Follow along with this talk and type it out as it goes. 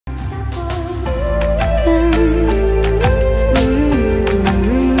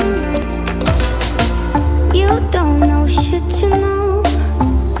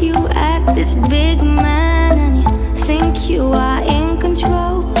big man and you think you are in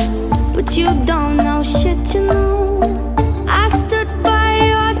control, but you don't know shit, you know. I stood by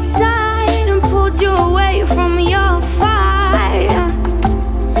your side and pulled you away from your fire.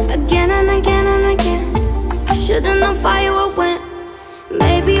 Again and again and again, I should've known fire would win.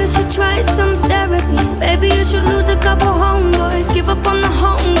 Maybe you should try some therapy. Maybe you should lose a couple homeboys, give up on the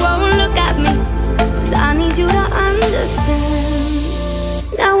homegrown. Look at me, 'cause I need you to understand.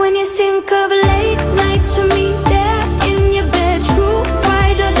 Now when you think of late nights with me there in your bed, true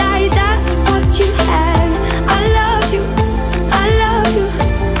ride or die, that's what you had. I loved you, I loved you,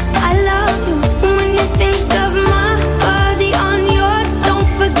 I loved you. When you think of my body on yours, don't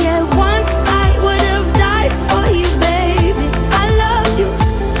forget once I would have died for you, baby. I loved you,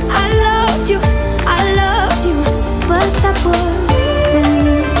 I loved you, I loved you, but that was then.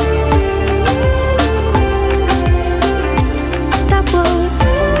 That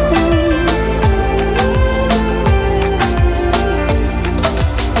was then.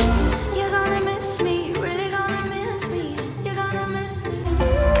 You're gonna miss me, really gonna miss me. You're gonna miss me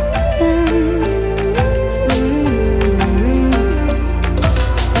then.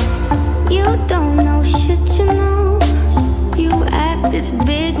 You don't know shit, you know. You act this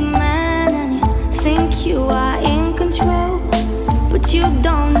big man and you think you are in control, but you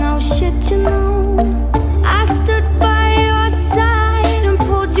don't know shit, you know. I stood by your side and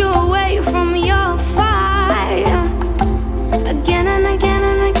pulled you away from your fire. Again and again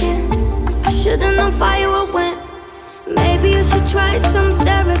and again, I should've known fire would win. Maybe you should try some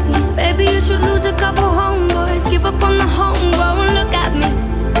therapy. Maybe you should lose a couple homeboys, give up on the homegrown. Look at me,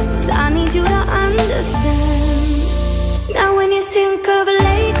 'cause I need you to understand. Now when you think of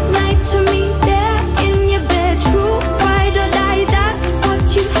late nights with me there in your bed, true ride or die, that's what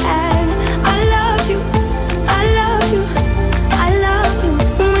you had. I loved you, I loved you, I loved you.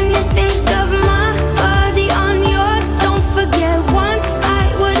 When you think of my body on yours, don't forget once I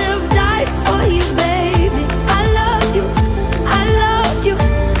would have died for you, baby. I loved you, I loved you,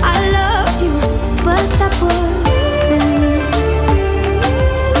 I loved you, but that was then.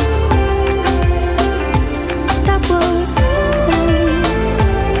 That was then.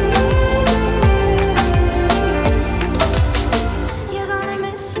 You're gonna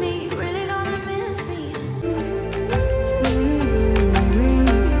miss me, really gonna miss me.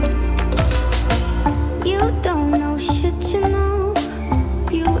 You don't know shit, you know.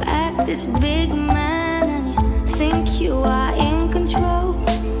 You act this big man and you think you are in control,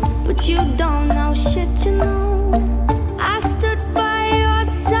 but you don't know shit, you know. I stood by your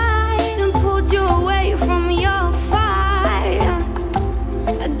side and pulled you away from your fire.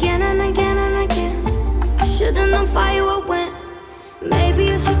 Again and again and again, I should've known fire would win. Maybe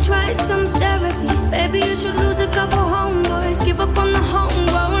you should try some therapy. Maybe you should lose a couple homeboys, give up on the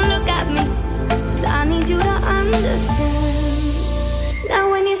homegrown. Look at me, 'cause I need you to understand. Now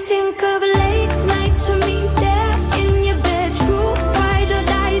when you think of late nights with me there in your bed, true ride or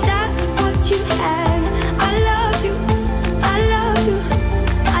die, that's what you had. I loved you, I loved you,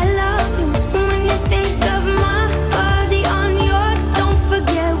 I loved you. When you think of my body on yours, don't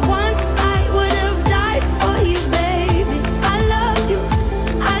forget once I would have died for you, baby. I loved you,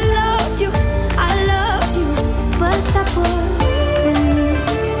 I loved you, I loved you, but that was then.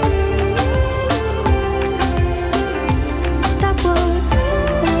 That was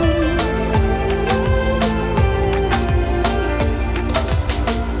then.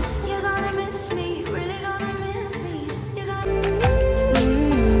 You're gonna miss me, really gonna miss me. You're gonna.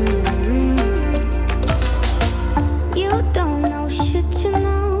 You don't know shit, you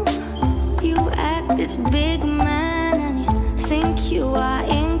know. You act this big man and you think you are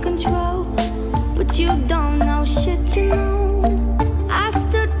in control, but you don't know shit, you know. I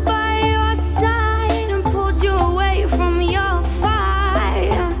stood by your side and pulled you away from your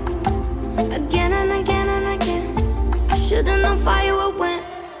fire. Again and again and again, I should've known fire would win.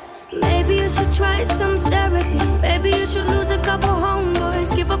 Maybe you should try some therapy. Maybe you should lose a couple homeboys,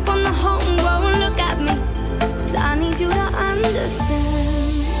 give up on the homegrown. Look at me, 'cause I need you to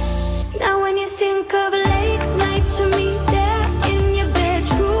understand. Now when you think of